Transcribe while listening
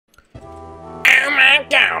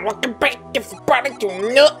God, welcome back everybody to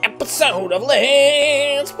another episode of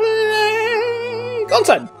Let's Play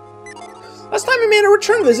Gunson. Last time I made a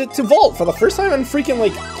return visit to Vault for the first time in freaking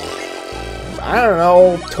like, I don't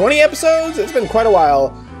know, 20 episodes? It's been quite a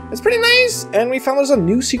while. It's pretty nice, and we found there's a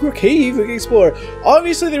new secret cave we can explore.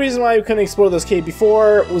 Obviously, the reason why we couldn't explore this cave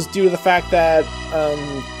before was due to the fact that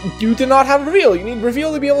you did not have reveal. You need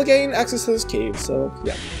reveal to be able to gain access to this cave, so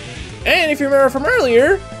yeah. And if you remember from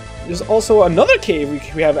earlier, there's also another cave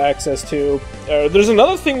we have access to. There's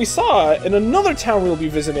another thing we saw in another town we'll be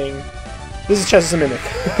visiting. This is Chess as a Mimic.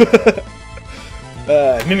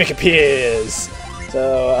 Mimic appears.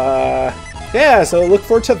 So, yeah, so look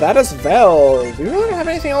forward to that as well. We really don't have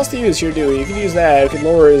anything else to use here, do we? You can use that. You can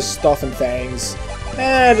lower his stuff and fangs.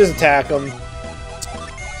 Just attack him.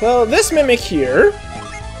 So, this Mimic here,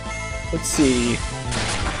 let's see.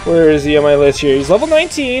 Where is he on my list here? He's level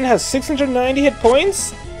 19, has 690 hit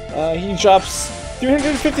points. He drops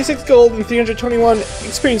 356 gold and 321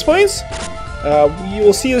 experience points. You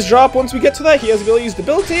will see his drop once we get to that. He has the ability to use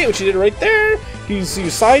Debilitate, which he did right there. He's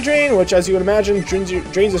used Side Drain, which, as you would imagine, drains the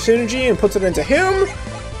synergy and puts it into him.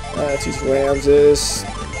 Let's use Ramses.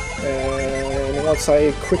 And once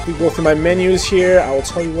I quickly go through my menus here, I will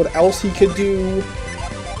tell you what else he could do.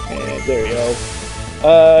 And there we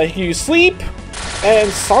go. He can use Sleep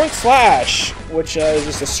and Sonic Slash, which is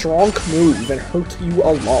just a strong move and hurt you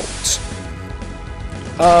a lot.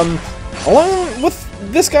 Along with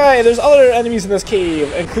this guy, there's other enemies in this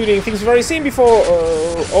cave, including things we've already seen before.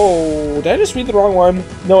 Oh, did I just read the wrong one?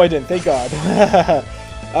 No, I didn't, thank God.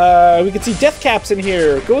 We can see death caps in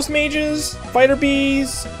here. Ghost mages, fighter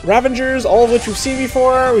bees, ravengers, all of which we've seen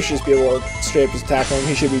before. We should just be able to straight up just attack him.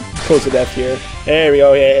 He should be close to death here. There we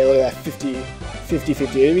go, yeah, look at that,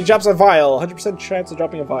 50-50. He drops a vial, 100% chance of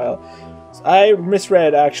dropping a vial. I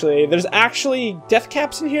misread, actually. There's actually death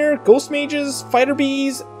caps in here, ghost mages, fighter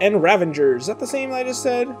bees, and ravengers. Is that the same I just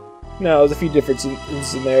said? No, there's a few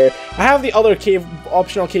differences in there. I have the other cave,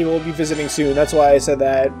 optional cave we'll be visiting soon. That's why I said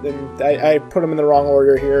that. And I put them in the wrong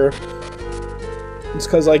order here. It's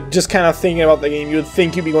because, like, just kind of thinking about the game, you would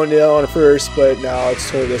think you'd be going to the other one first, but no, it's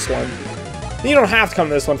totally this one. You don't have to come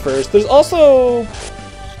to this one first. There's also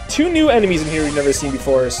 2 new enemies in here we've never seen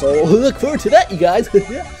before, so look forward to that, you guys.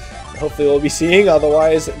 Hopefully we'll be seeing,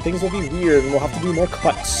 otherwise things will be weird and we'll have to do more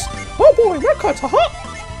cuts. Oh boy, more cuts, haha!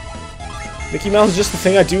 Mickey Mouse is just the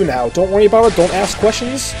thing I do now. Don't worry about it, don't ask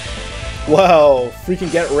questions. Wow,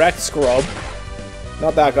 freaking get wrecked, scrub.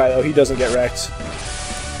 Not that guy though, he doesn't get wrecked.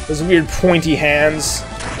 Those weird pointy hands.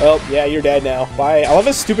 Oh, yeah, you're dead now. Bye. I love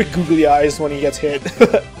his stupid googly eyes when he gets hit.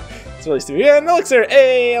 It's really stupid. Yeah, an elixir!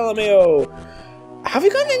 Hey, LMAO! Have we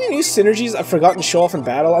gotten any new synergies I've forgotten to show off in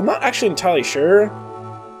battle? I'm not actually entirely sure.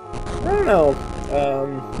 I don't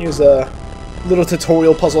know. Here's a little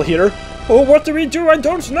tutorial puzzle here. Oh, what do we do? I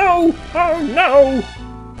don't know! Oh, no!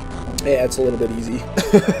 Yeah, it's a little bit easy.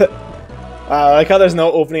 I like how there's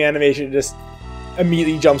no opening animation, it just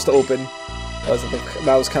immediately jumps to open.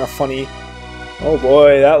 That was kind of funny. Oh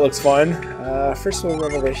boy, that looks fun. First we'll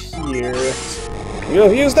run over here.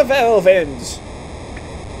 We'll use the valve end.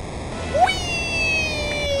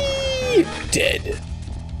 Whee! Dead.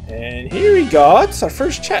 And here we got our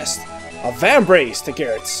first chest. A Vambrace to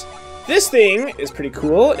Garrett's. This thing is pretty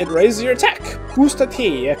cool. It raises your attack. Boost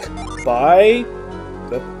attack by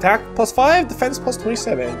attack plus 5, defense plus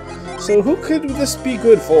 27. So who could this be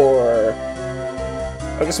good for?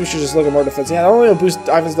 I guess we should just look at more defense. Yeah, that only will boost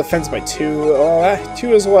Ivan's defense by 2.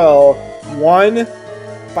 2 as well. 1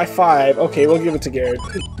 by 5. Okay, we'll give it to Garrett.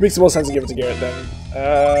 Makes the most sense to give it to Garrett then.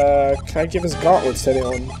 Can I give his gauntlets to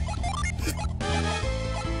anyone?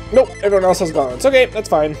 Nope, everyone else has gauntlets. Okay, that's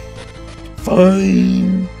fine.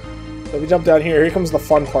 Fine! So we jump down here. Here comes the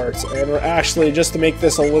fun part. And we're actually, just to make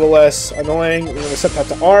this a little less annoying, we're going to set that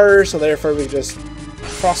to R, so therefore we just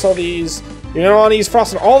cross all these. You don't want to use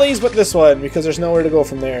frost on all these but this one, because there's nowhere to go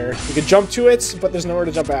from there. You could jump to it, but there's nowhere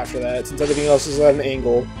to jump after that, since everything else is at an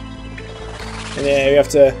angle. And yeah, we have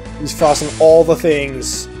to use frost on all the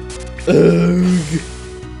things. Ugh.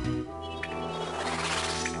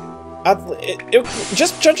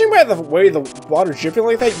 Just judging by the way the water's dripping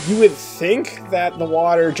like that, you would think that the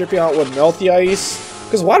water dripping out would melt the ice.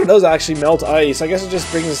 Because water does actually melt ice. I guess it just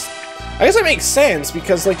brings... I guess that makes sense,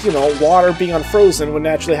 because, like, you know, water being unfrozen would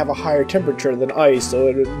naturally have a higher temperature than ice, so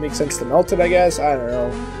it would make sense to melt it, I guess? I don't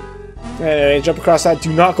know. Anyway, jump across that.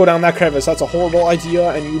 Do not go down that crevice. That's a horrible idea,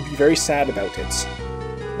 and you would be very sad about it.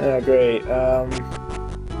 Oh, great.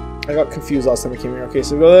 I got confused last time we came here. Okay,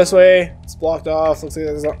 so we go this way. It's blocked off. Looks like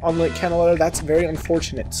there's an unlit candle there. That's very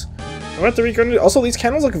unfortunate. I'm gonna have to recon. Also, these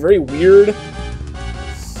candles look very weird.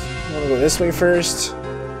 I'm gonna go this way first.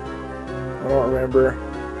 I don't remember.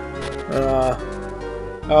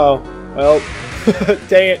 Oh, well,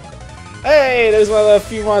 dang it. Hey, there's one of the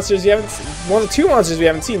few monsters you haven't, one of the two monsters we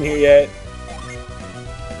haven't seen here yet.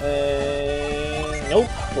 Nope,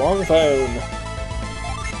 wrong phone.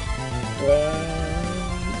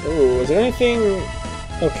 Oh, is there anything?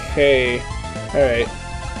 Okay, all right.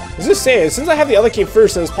 I was just saying, since I have the other cape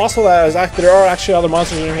first, it's possible that there are actually other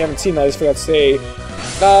monsters here we haven't seen that I just forgot to say.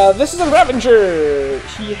 This is a Ravager.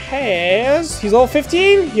 He's level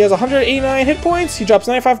 15. He has 189 hit points. He drops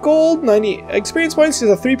 95 gold, 90 experience points. He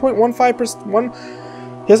has a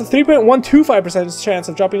 3.125% chance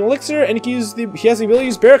of dropping elixir, and he has the ability to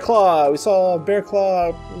use Bear Claw. We saw Bear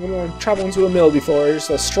Claw when we were traveling to a mill before. Just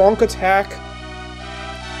a strong attack.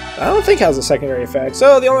 I don't think it has a secondary effect.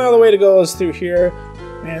 So the only other way to go is through here.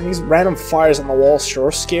 Man, these random fires on the wall sure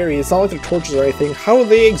are scary. It's not like they're torches or anything. How do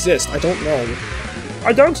they exist? I don't know.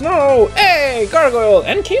 I don't know! Hey! Gargoyle!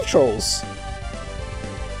 And cave trolls!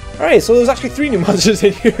 Alright, so there's actually 3 new monsters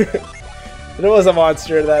in here. There was a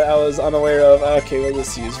monster that I was unaware of. Okay, we'll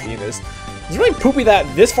just use Venus. It's really poopy that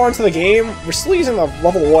this far into the game, we're still using the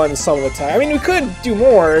level 1 some of the time. I mean, we could do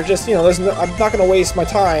more, just, you know, I'm not going to waste my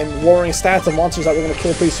time lowering stats of monsters that we're going to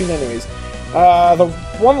kill pretty soon anyways. The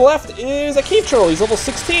one left is a cave troll. He's level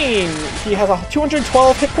 16. He has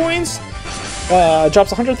 212 hit points.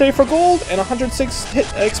 Drops 134 gold and 106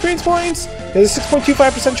 experience points. He has a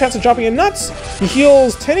 6.25% chance of dropping in nuts. He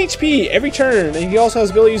heals 10 HP every turn, and he also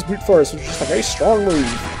has ability to use Brute Force, which is just a very strong move.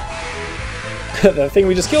 The thing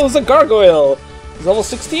we just killed is a Gargoyle. He's level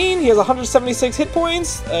 16, he has 176 hit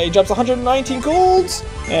points, he drops 119 golds.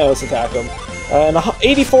 Yeah, let's attack him. And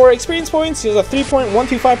 84 experience points. He has a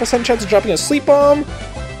 3.125% chance of dropping a Sleep Bomb.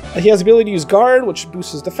 He has the ability to use Guard, which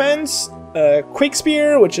boosts his defense. Quake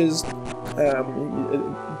Spear, which is a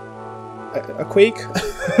quake.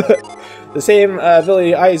 The same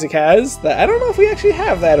ability Isaac has. That I don't know if we actually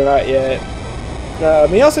have that or not yet.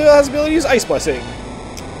 He also has the ability to use Ice Blessing.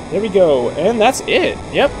 There we go, and that's it.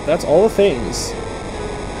 Yep, that's all the things.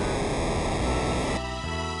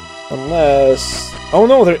 Unless... Oh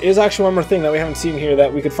no, there is actually one more thing that we haven't seen here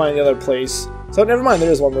that we could find the other place. So never mind, there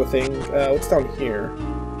is one more thing. What's down here?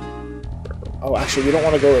 Oh, actually, we don't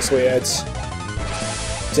want to go this way yet.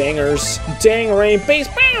 Dangers. Dang-a-rang. Base.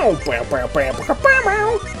 Bow! Bow, bow, bow, bow, bow,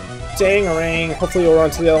 bow. Dang-a-rang. Hopefully we'll run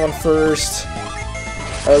to the other one first.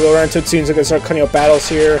 Or we'll run to it soon so we can start cutting out battles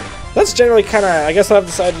here. That's generally kind of, I guess what I've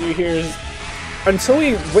decided to do here is, until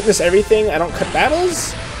we witness everything, I don't cut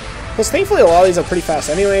battles. Because thankfully a lot of these are pretty fast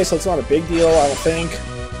anyway, so it's not a big deal, I don't think.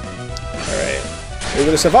 Alright. We're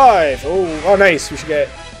gonna survive! Oh, nice! We should get...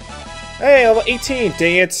 Hey, level 18!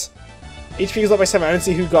 Dang it! HP is up by 7. I didn't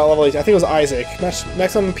see who got level 8. I think it was Isaac.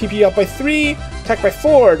 Maximum PP up by 3, attack by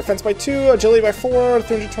 4, defense by 2, agility by 4,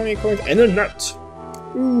 328 coins, and a nut!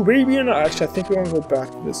 Ooh, baby, a nut! Actually, I think we want to go back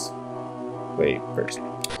to this way first.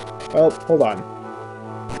 Well, hold on.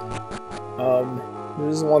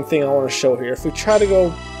 There's one thing I want to show here. If we try to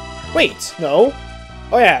go... Wait, no.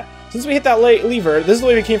 Oh yeah, since we hit that lever, this is the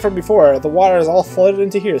way we came from before. The water is all flooded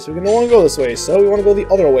into here, so we can no longer go this way. So we want to go the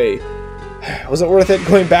other way. Was it worth it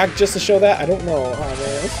going back just to show that? I don't know. Oh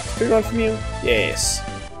man, free run from you? Yes.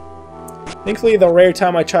 Thankfully, the rare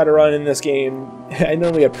time I try to run in this game, I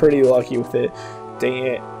normally get pretty lucky with it. Dang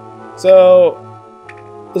it. So,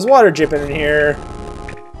 there's water dripping in here.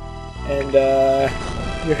 And,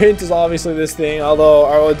 your hint is obviously this thing, although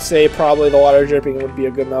I would say probably the water dripping would be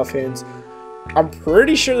a good enough hint. I'm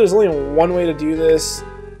pretty sure there's only one way to do this.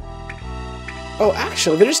 Oh,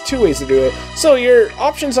 actually, there's 2 ways to do it. So your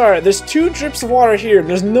options are, there's 2 drips of water here, and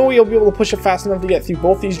there's no way you'll be able to push it fast enough to get through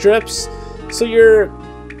both these drips. So you're...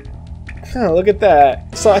 Oh, look at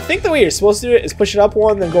that. So I think the way you're supposed to do it is push it up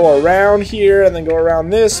one, then go around here, and then go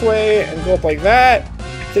around this way, and go up like that.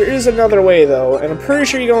 There is another way, though, and I'm pretty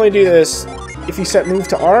sure you can only do this if you set move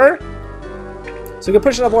to R. So you can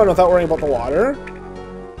push it up one without worrying about the water.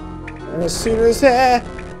 And as soon as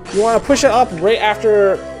you want to push it up right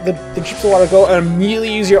after the drips of water go and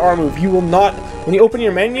immediately use your R move. You will not, when you open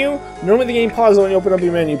your menu, normally the game pauses when you open up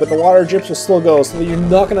your menu, but the water drips will still go, so that you're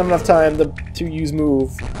not going to have enough time to use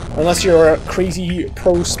move. Unless you're a crazy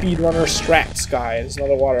pro speedrunner strats guy. There's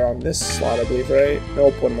another water on this slot, I believe, right?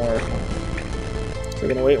 Nope, one more. So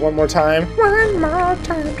we're going to wait one more time. One more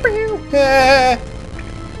time. Yeah.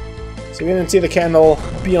 So we didn't see the candle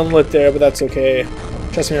be unlit there, but that's okay.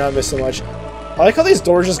 Trust me, you're not missing much. I like how these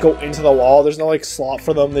doors just go into the wall. There's no like slot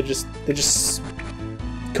for them. They just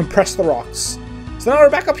compress the rocks. So now we're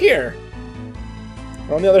back up here.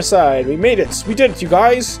 We're on the other side. We made it. We did it, you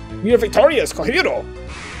guys. We are victorious, Kahiro.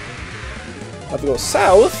 Have to go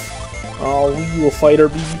south. Oh, we will fighter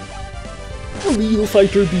bee. A little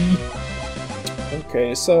fighter bee.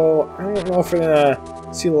 Okay, so I don't know if we're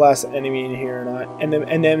gonna see the last enemy in here or not. And then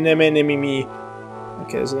enemy.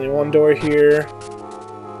 Okay, there's only one door here.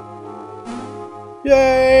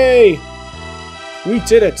 Yay! We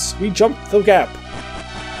did it! We jumped the gap.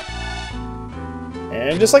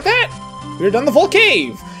 And just like that, we're done the Vault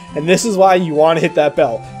Cave! And this is why you want to hit that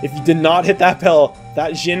bell. If you did not hit that bell,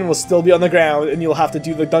 that Jin will still be on the ground and you'll have to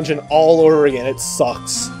do the dungeon all over again. It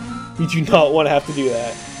sucks. You do not want to have to do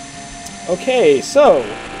that. Okay, so,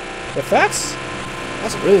 if that's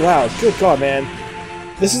really loud. Good God, man.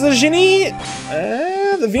 This is the Genie,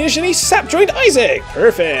 the Venus Genie Sap joined Isaac.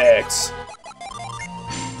 Perfect.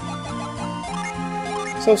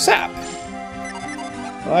 So Sap.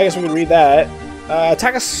 Well, I guess we could read that.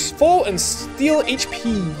 Attack us full and steal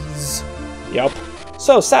HPs. Yup.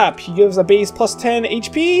 So Sap, he gives a base plus 10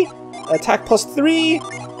 HP, attack plus 3.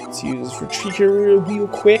 Let's use retreat here real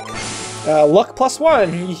quick. Luck plus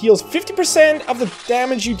 1. He heals 50% of the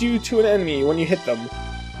damage you do to an enemy when you hit them.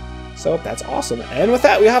 So that's awesome. And with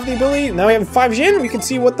that, we have the ability. Now we have 5 Jin. We can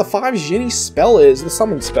see what the 5 Genie spell is, the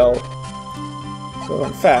summon spell. So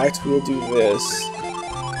in fact, we'll do this.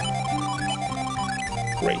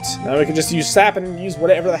 Great. Now we can just use Sap and use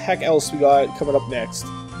whatever the heck else we got coming up next.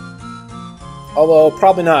 Although,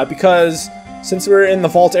 probably not, because since we're in the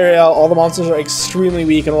vault area, all the monsters are extremely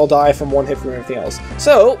weak and will die from one hit from everything else.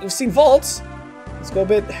 So, we've seen vaults. Let's go a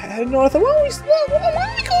bit head north. Why don't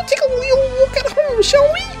we go take a little look at home,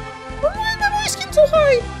 shall we? Why am I skin so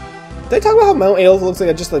high? Did I talk about how Mount Aleph looks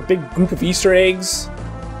like just a big group of Easter eggs?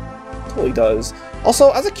 It totally does.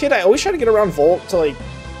 Also, as a kid, I always try to get around Vault to, like,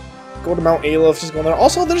 go to Mount Aleph, just go there.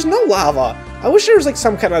 Also, there's no lava. I wish there was, like,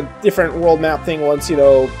 some kind of different world map thing once, you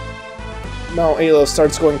know, Mount Aleph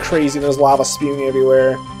starts going crazy and there's lava spewing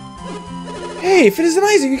everywhere. Hey, Fitz and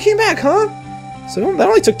Isaac, you came back, huh? So that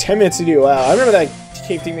only took 10 minutes to do. Wow, I remember that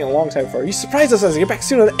cave taking me a long time for. You surprised us, Isaac. You're back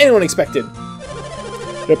sooner than anyone expected.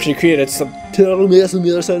 Eruption created some terrible mess on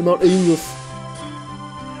the other side of Mount Aleph.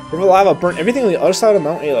 River lava burnt everything on the other side of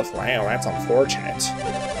Mount Aleph. Wow, that's unfortunate.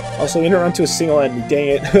 Also, you didn't run to a single enemy. Dang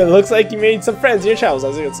it. It looks like you made some friends in your travels,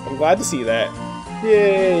 Isaac. I'm glad to see that.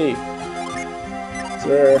 Yay.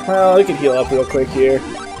 Sure. Well, we can heal up real quick here.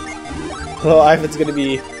 Oh, Ivan's gonna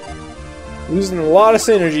be losing a lot of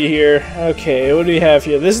synergy here. Okay, what do we have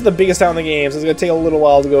here? This is the biggest town in the game, so it's gonna take a little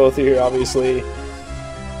while to go through here, obviously.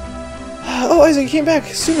 Oh, Isaac, you came back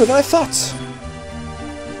sooner than I thought.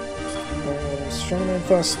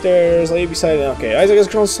 Stronger stairs, lay beside it. Okay, Isaac has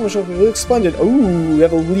grown so much. It looks splendid. Ooh, we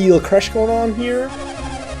have a little crush going on here.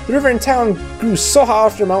 The river in town grew so hot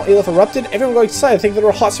after Mount Aleph erupted, everyone got excited thinking there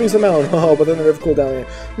were hot springs in the mountain. Oh, but then the river cooled down here.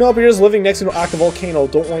 No, but you're just living next to an active volcano.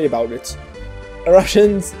 Don't worry about it.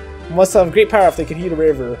 Eruptions must have great power if they can heat a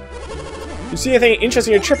river. You see anything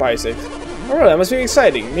interesting in your trip, Isaac? Oh, really? That must be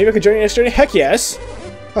exciting. Maybe I could join you next journey? Heck yes!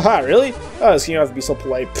 Haha, really? Oh, so you don't have to be so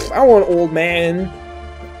polite. Pfft, I don't want an old man.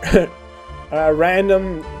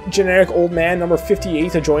 Random generic old man number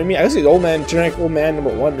 58 to join me. I guess he's old man, generic old man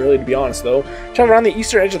number 1, really, to be honest, though. Travel around the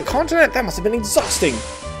eastern edge of the continent? That must have been exhausting.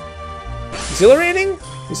 Exhilarating?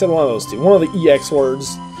 He said one of those two. One of the EX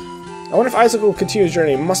words. I wonder if Isaac will continue his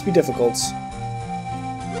journey. It must be difficult.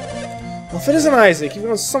 Well, if it isn't Isaac, you've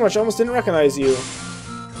known so much I almost didn't recognize you.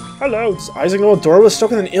 Hello, does Isaac know Dora was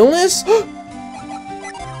struck with an illness?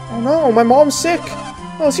 Oh no, my mom's sick.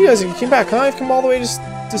 Oh, see you, Isaac. You came back, huh? You've come all the way just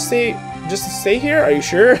to stay here? Are you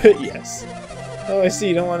sure? Yes. Oh, I see.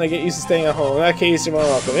 You don't want to get used to staying at home. In that case, you're more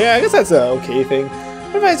welcome. Yeah, I guess that's an okay thing.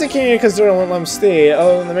 What if Isaac came here because Dora won't let him stay?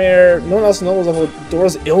 Other than the mayor, no one else knows about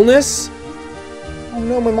Dora's illness? Oh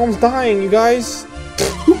no, my mom's dying, you guys.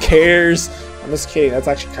 Who cares? I'm just kidding. That's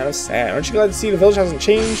actually kind of sad. Aren't you glad to see the village hasn't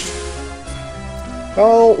changed?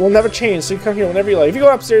 Well, we'll never change, so you come here whenever you like. If you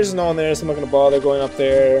go upstairs, there's no one there, so I'm not going to bother going up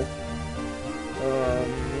there.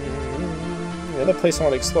 The other place I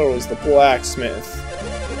want to explore was the blacksmith.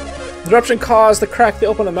 The eruption caused the crack to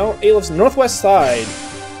open on Mount Aleph's northwest side.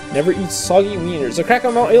 Never eat soggy wieners. The crack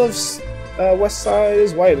on Mount Aleph's west side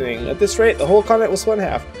is widening. At this rate, the whole continent will split in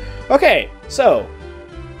half. Okay, so,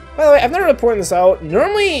 by the way, I've never really pointed this out.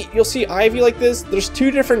 Normally, you'll see Ivy like this. There's 2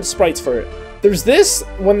 different sprites for it. There's this,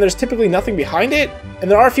 when there's typically nothing behind it, and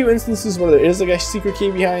there are a few instances where there is like a secret key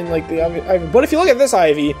behind like the Ivy. But if you look at this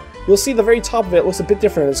Ivy, you'll see the very top of it looks a bit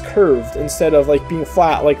different. It's curved instead of like being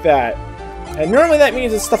flat like that. And normally that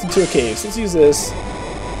means it's stuffed into a cave. So let's use this.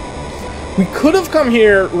 We could have come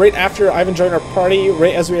here right after Ivan joined our party,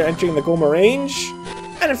 right as we were entering the Goma range.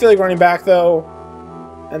 I didn't feel like running back though.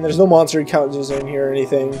 And there's no monster encounters in here or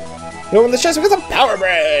anything. You open the chest, we got some power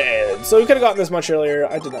bread! So we could have gotten this much earlier.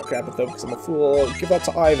 I did not grab it though because I'm a fool. Give that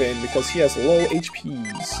to Ivan because he has low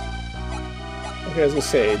HPs. Okay, I was gonna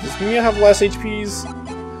say, does Mia have less HPs?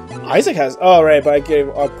 Isaac has. Oh, right, but I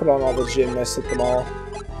put on all the gym, I set them all.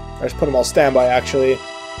 I just put them all standby, actually.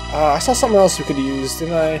 I saw something else we could use,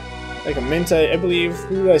 didn't I? Like a mint, I believe.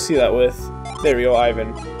 Who did I see that with? There we go, Ivan.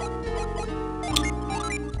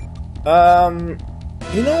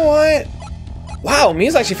 You know what? Wow,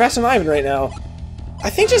 Mia's actually faster than Ivan right now. I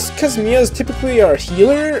think just because Mia's typically our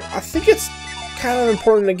healer, I think it's kind of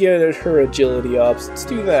important to get her agility up. So let's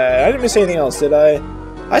do that. I didn't miss anything else, did I?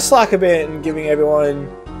 I slack a bit in giving everyone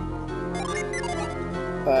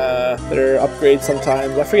their upgrades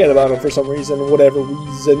sometimes. I forget about them for some reason, whatever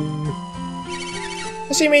reason. I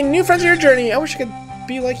see you made new friends on your journey. I wish I could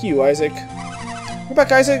be like you, Isaac. We're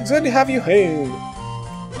back, Isaac. It's good to have you home.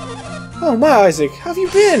 Oh my, Isaac, how have you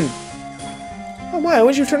been? Oh my,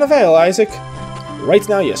 when did you return the veil, Isaac? Right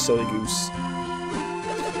now, yes, silly goose.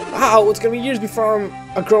 Wow, it's gonna be years before I'm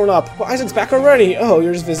a grown-up. Well, Isaac's back already. Oh,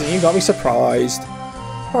 you're just visiting. You got me surprised.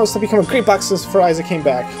 I promised to become a great blacksmith before Isaac came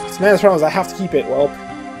back. It's a man's promise. I have to keep it. Well,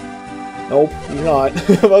 nope, you're not.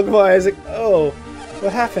 Welcome, Isaac. Oh,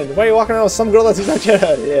 what happened? Why are you walking around with some girl that's not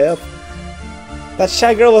Jedi? Yep. That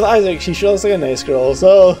shy girl with Isaac, she sure looks like a nice girl.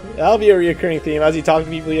 So, that'll be a reoccurring theme as you talk to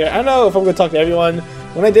people here. I don't know if I'm going to talk to everyone.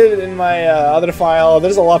 When I did it in my other file,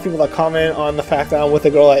 there's a lot of people that comment on the fact that I'm with a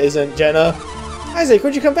girl that isn't Jenna. Isaac,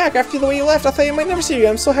 where'd you come back after the way you left? I thought you might never see you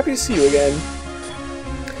again. I'm so happy to see you again.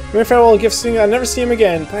 My farewell gift thing, I'll never see him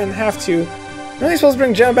again, but I didn't have to. Are they supposed to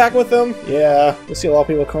bring Jenna back with them? Yeah, you'll see a lot of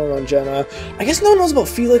people calling on Jenna. I guess no one knows about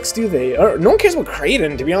Felix, do they? Or no one cares about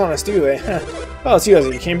Kraden, to be honest, do they? Oh, it's you,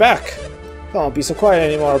 Isaac. You came back. I won't be so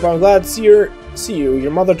quiet anymore, but I'm glad to see you.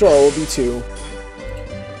 Your mother Dora will be too.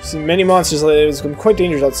 I've seen many monsters lately. It's been quite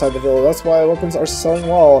dangerous outside the village. That's why weapons are selling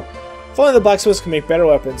well. If only the blacksmiths can make better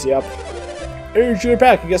weapons, yep. You're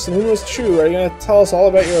back. I guess the moon was true. Are you gonna tell us all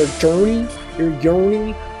about your journey? Your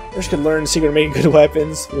yearning? I wish you could learn the secret of making good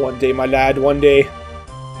weapons. One day, my lad, one day.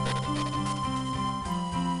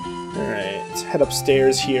 Alright, let's head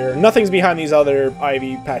upstairs here. Nothing's behind these other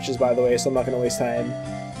ivy patches, by the way, so I'm not gonna waste time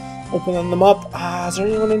opening them up. Is there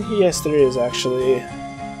anyone in here? Yes, there is, actually.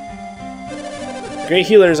 Great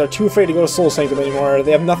healers are too afraid to go to Soul Sanctum anymore.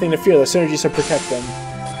 They have nothing to fear. The synergies to protect them.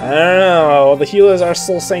 I don't know. The healers are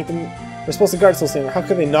Soul Sanctum. They're supposed to guard Soul Sanctum. How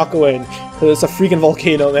could they not go in? Because it's a freaking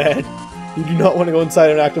volcano, man. You do not want to go inside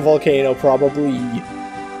an active volcano, probably.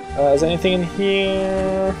 Is there anything in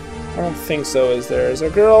here? I don't think so, is there? Is there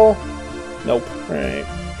a girl? Nope. Alright.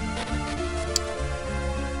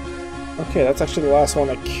 Okay, that's actually the last one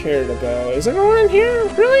I cared about. Is there no one in here?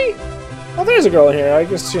 Really? Oh, there's a girl in here. I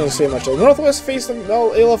guess she doesn't say much. The northwest face of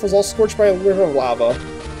Aleph was all scorched by a river of lava.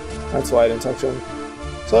 That's why I didn't talk to him.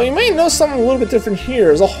 So you might know something a little bit different here.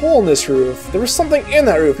 There's a hole in this roof. There was something in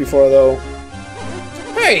that roof before, though.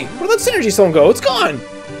 Hey, where'd that synergy stone go? It's gone!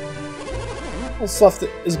 What's left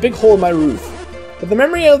is a big hole in my roof. But the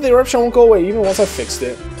memory of the eruption won't go away even once I fixed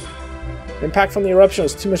it. The impact from the eruption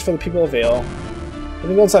was too much for the people of Vale. Let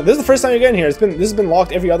me go inside. This is the first time you get in here. This has been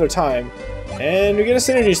locked every other time. And we get a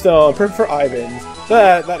synergy stone. Perfect for Ivan.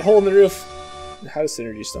 That hole in the roof had a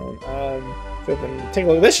synergy stone. Take a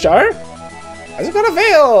look at this jar. I've got a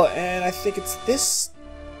veil, and I think it's this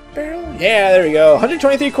barrel? Yeah, there we go.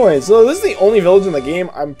 123 coins. So this is the only village in the game,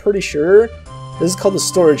 I'm pretty sure. This is called the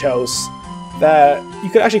Storage House. That you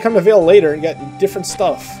could actually come to Vale later and get different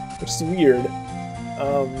stuff, which is weird.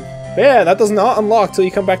 But yeah, that does not unlock till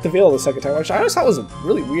you come back to Vale the second time, which I always thought was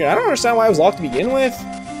really weird. I don't understand why it was locked to begin with.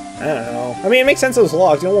 I don't know. I mean, it makes sense it was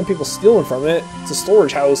locked. You don't want people stealing from it. It's a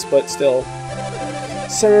storage house, but still.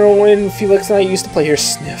 Remember when Felix and I used to play here?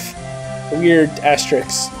 Sniff. Weird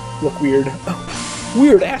asterisks look weird. Oh,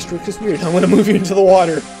 weird asterisk is weird. I'm gonna move you into the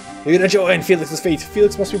water. You're gonna join Felix's fate.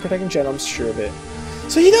 Felix must be protecting Jenna, I'm sure of it.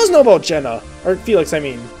 So he does know about Jenna. Or Felix, I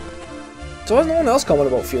mean. So why is no one else comment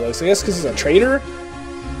about Felix? I guess because he's a traitor?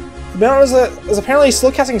 The mountain is apparently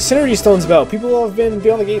still casting synergy stones about. People who have been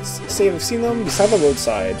beyond the gates say they've seen them beside the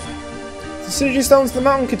roadside. The synergy stones in the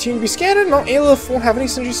mountain continue to be scattered. Mount Aleph won't have any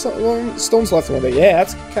synergy stones left in it. Yeah,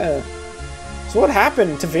 that's kind of... So what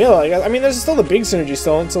happened to Vale? I mean, there's still the big synergy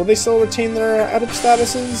stone, so they still retain their adept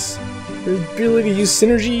statuses? Their ability to use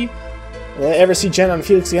synergy? Will I ever see Jenna and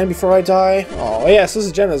Felix again before I die? Oh, yes, this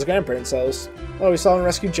is Jenna's grandparents' house. Oh, we saw and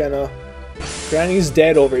rescued Jenna. Granny's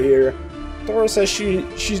dead over here. Dora says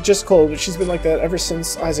she's just cold, but she's been like that ever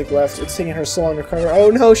since Isaac left. It's taking her so long to recover. Oh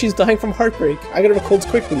no, she's dying from heartbreak. I got her colds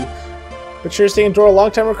quickly. But sure, it's taking Dora a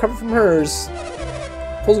long time to recover from hers.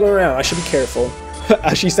 Cold's going around. I should be careful.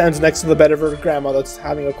 As she stands next to the bed of her grandma that's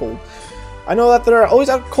having a cold. I know that there are always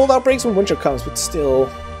cold outbreaks when winter comes, but still.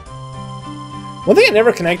 One thing I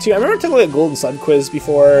never connect to, I remember taking like a Golden Sun quiz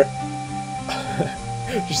before.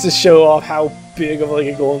 Just to show off how big of like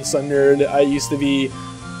a Golden Sun nerd I used to be.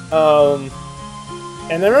 And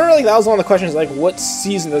I remember like that was one of the questions, like what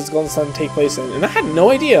season does Golden Sun take place in? And I had no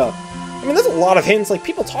idea. I mean, there's a lot of hints, like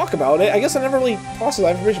people talk about it. I guess I never really processed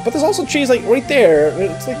that information. But there's also trees like right there.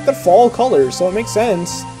 It's like the fall colors, so it makes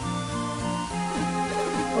sense.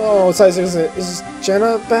 Oh, it's Isaac. Is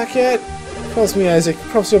Jenna back yet? Promise me, Isaac.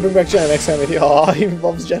 Promise you'll bring back Jenna next time with you. Aw, he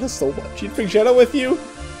loves Jenna so much. You'd bring Jenna with you?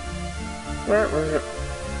 Alright,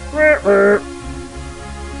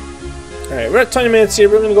 we're at 20 minutes here.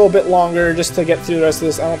 We're gonna go a bit longer just to get through the rest of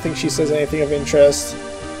this. I don't think she says anything of interest.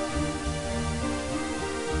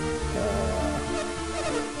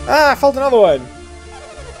 I felt another one!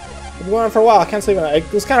 I've been going on for a while. I can't sleep at night.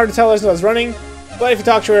 It was kind of hard to tell as I was running, but if you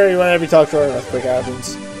talk to her, whenever you talk to her, an earthquake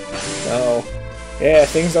happens. Oh. Yeah,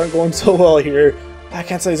 things aren't going so well here. I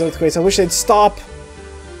can't say these earthquakes. I wish they'd stop.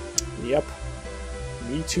 Yep.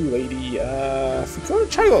 Me too, lady. If we go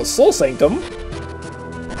try to go to Soul Sanctum.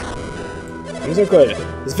 Things are good.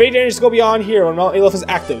 It's very dangerous to go beyond here when Mount Aleph is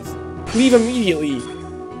active. Leave immediately.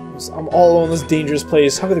 I'm all alone in this dangerous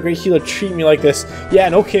place. How could the Great Healer treat me like this? Yeah,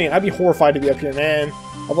 no kidding. I'd be horrified to be up here, man.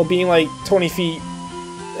 Although being like 20 feet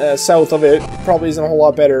south of it probably isn't a whole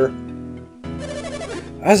lot better.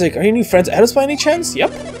 Isaac, are your new friends Edis by any chance?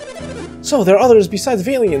 Yep. So, there are others besides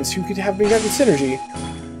Valiants who could have been granted synergy.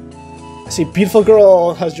 I see a beautiful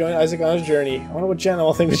girl has joined Isaac on his journey. I wonder what Jenna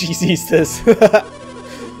will think when she sees this.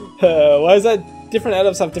 Why is that different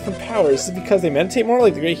Edis have different powers? Is it because they meditate more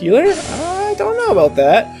like the Great Healer? I don't know about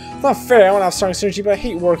that. It's not fair. I want to have strong synergy, but I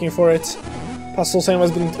hate working for it. Soul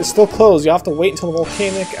Sanctum is still closed. You have to wait until the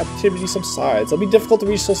volcanic activity subsides. It'll be difficult to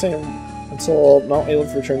reach Soul Sanctum until Mount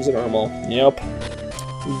Aleph returns to normal. Yep.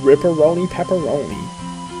 Ripperoni pepperoni.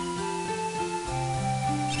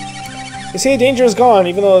 They say the danger is gone,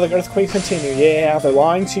 even though the earthquakes continue. Yeah, they're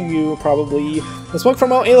lying to you, probably. The smoke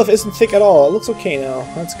from Mount Aleph isn't thick at all. It looks okay now.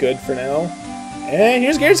 That's good for now. And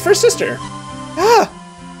here's Garrett's first sister. Ah!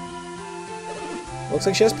 Looks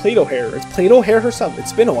like she has Play-Doh hair. It's Play-Doh hair herself.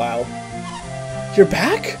 It's been a while. You're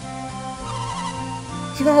back?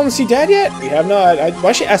 Have you gone home to see Dad yet? We have not.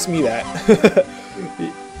 Why should she ask me that?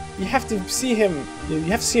 You have to see him. You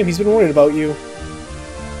have to see him. He's been worried about you.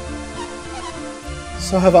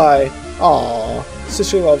 So have I. Aww.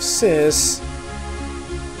 Sister loves sis.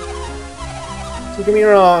 Don't get me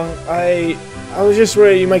wrong. I was just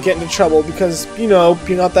worried you might get into trouble because, you know,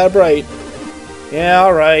 you're not that bright. Yeah,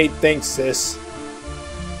 alright. Thanks, sis.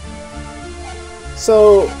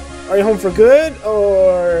 So, are you home for good,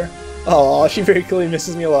 or... Aw, she very clearly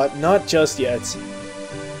misses me a lot. Not just yet.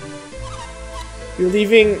 You're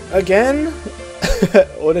leaving again?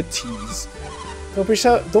 What a tease. Don't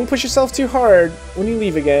push yourself too hard when you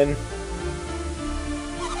leave again.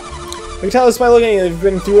 I can tell this by looking at you, you've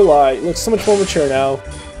been through a lot. You look so much more mature now.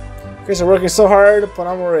 You guys are working so hard, but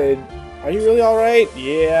I'm worried. Are you really alright?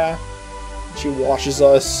 Yeah. She washes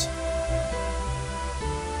us.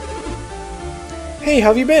 Hey, how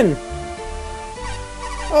have you been?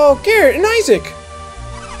 Oh, Garrett and Isaac!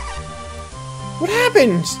 What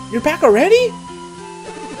happened? You're back already?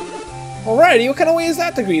 Alrighty, what kind of way is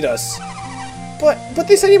that to greet us? But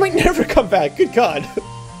they said you might never come back, good god.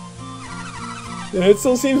 It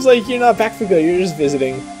still seems like you're not back for good, you're just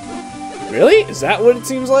visiting. Really? Is that what it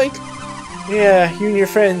seems like? Yeah, you and your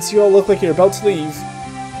friends, you all look like you're about to leave.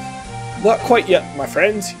 Not quite yet, my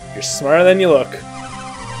friend. You're smarter than you look.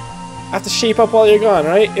 I have to shape up while you're gone,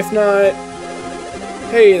 right? If not...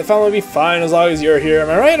 Hey, the family will be fine as long as you're here, am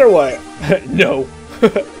I right or what? No.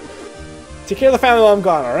 Take care of the family while I'm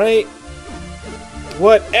gone, alright?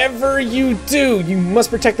 Whatever you do, you must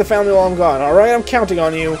protect the family while I'm gone, alright? I'm counting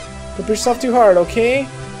on you. Don't push yourself too hard, okay?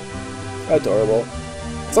 Adorable.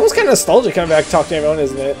 It's almost kind of nostalgic coming back to talk to everyone,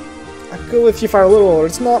 isn't it? I'd go with you if I were a little older.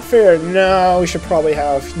 It's not fair. No, we should probably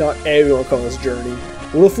have not everyone come on this journey.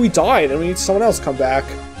 What if we die and we need someone else to come back?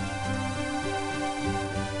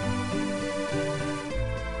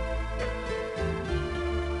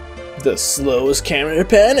 The slowest camera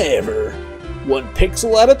pan ever. 1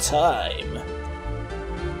 pixel at a time.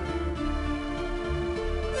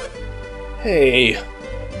 Hey.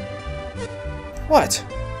 What?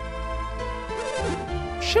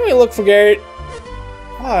 Should we look for Garrett?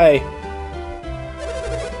 Why?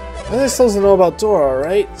 I still doesn't know about Dora,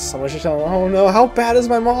 right? Someone should tell him. Oh no, how bad is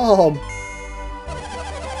my mom?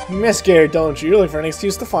 You miss Garrett, don't you? You're looking for an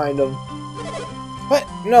excuse to find him. What?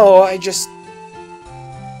 No, I just...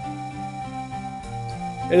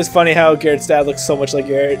 It is funny how Garrett's dad looks so much like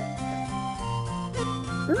Garrett.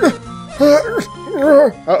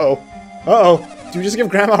 Uh-oh. Uh-oh. Did we just give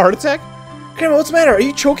Grandma a heart attack? Grandma, what's the matter? Are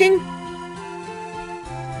you choking?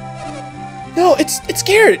 No, it's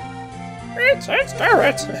Garrett! It's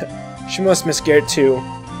Garrett. She must miss Garrett too.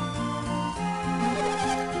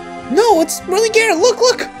 No, it's really Garrett. Look,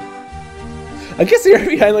 look. I guess they're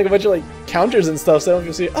behind like a bunch of like counters and stuff, so I don't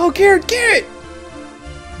know if you see. Oh, Garrett, Garrett.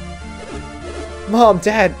 Mom,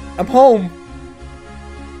 Dad, I'm home.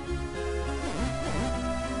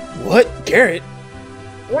 What, Garrett?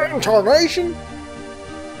 Reincarnation?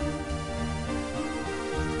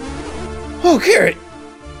 Oh, Garrett.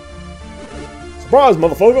 Surprise,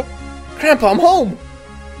 motherfucker. Grandpa, I'm home.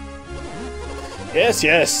 Yes,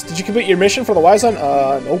 yes. Did you complete your mission for the Wise One?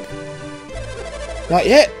 Nope. Not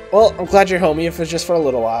yet. Well, I'm glad you're home, even if it's just for a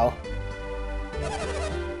little while.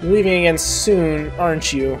 You're leaving again soon,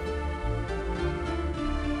 aren't you?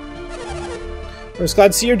 I'm just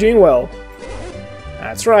glad to see you're doing well.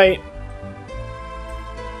 That's right.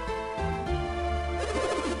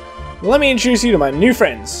 Let me introduce you to my new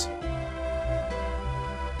friends.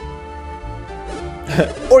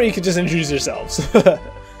 Or you could just introduce yourselves.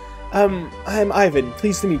 I'm Ivan.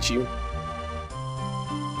 Pleased to meet you.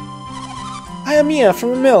 I am Mia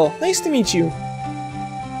from the mill. Nice to meet you.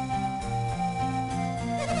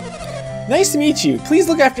 Nice to meet you. Please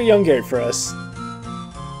look after young Garrett for us.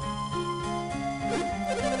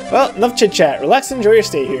 Well, enough chit-chat. Relax and enjoy your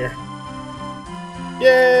stay here.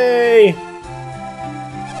 Yay!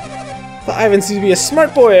 But Ivan seems to be a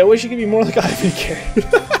smart boy. I wish he could be more like Ivan Garrett.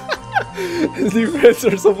 His new friends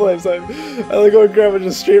are so funny. I like when Grandma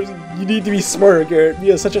just straight up, you need to be smarter, Garrett.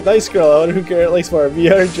 Mia's such a nice girl. I wonder who Garrett likes more,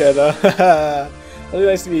 Mia or Jenna. Really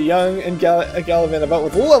nice to be young and gallivant about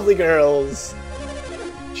with lovely girls.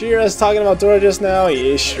 Did you hear us talking about Dora just now?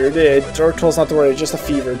 Yeah, sure did. Dora told us not to worry, just a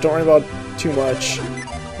fever. Don't worry about too much.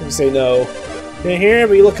 Let me say no. Can't hear,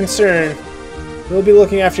 but you look concerned. We'll be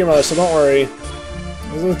looking after your mother, so don't worry.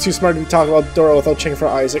 I wasn't too smart to be talking about Dora without checking for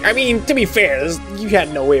Isaac. I mean, to be fair, you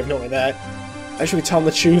had no way of knowing that. I should be telling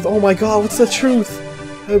the truth. Oh my god, what's the truth?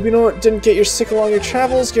 I hope you know it didn't get you sick along your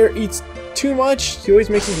travels. Garrett eats too much. He always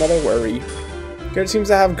makes his mother worry. Garrett seems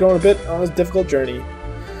to have grown a bit on his difficult journey.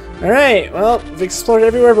 Alright, well, we've explored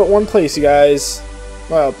everywhere but one place, you guys.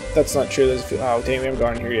 Well, that's not true. There's a few. Oh, dang, we haven't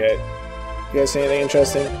gone here yet. You guys see anything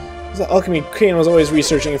interesting? There's the alchemy Crane was always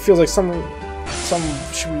researching. It feels like some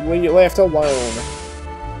should be left alone.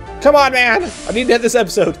 Come on, man! I need to end this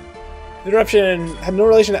episode. The eruption had no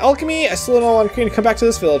relation to alchemy. I still don't want Crane to come back to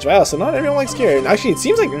this village. Wow, so not everyone likes Garrett. Actually, it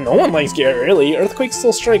seems like no one likes Garrett, really. Earthquakes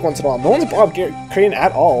still strike once in a while. No one's bothered Crane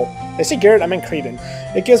at all. I say Garrett, I meant Creighton.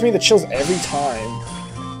 It gives me the chills every time.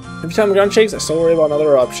 Every time the ground shakes, I still worry about another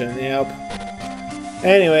eruption. Yep.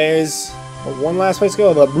 Anyways, one last place to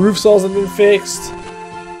go. The roof stalls have been fixed.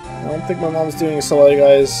 I don't think my mom's doing so well, you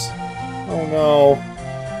guys. Oh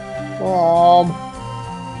no. Mom.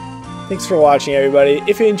 Thanks for watching, everybody.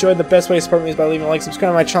 If you enjoyed, the best way to support me is by leaving a like, subscribe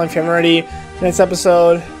to my channel if you haven't already. Next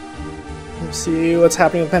episode, we'll see what's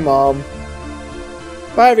happening with my mom.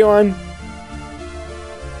 Bye, everyone.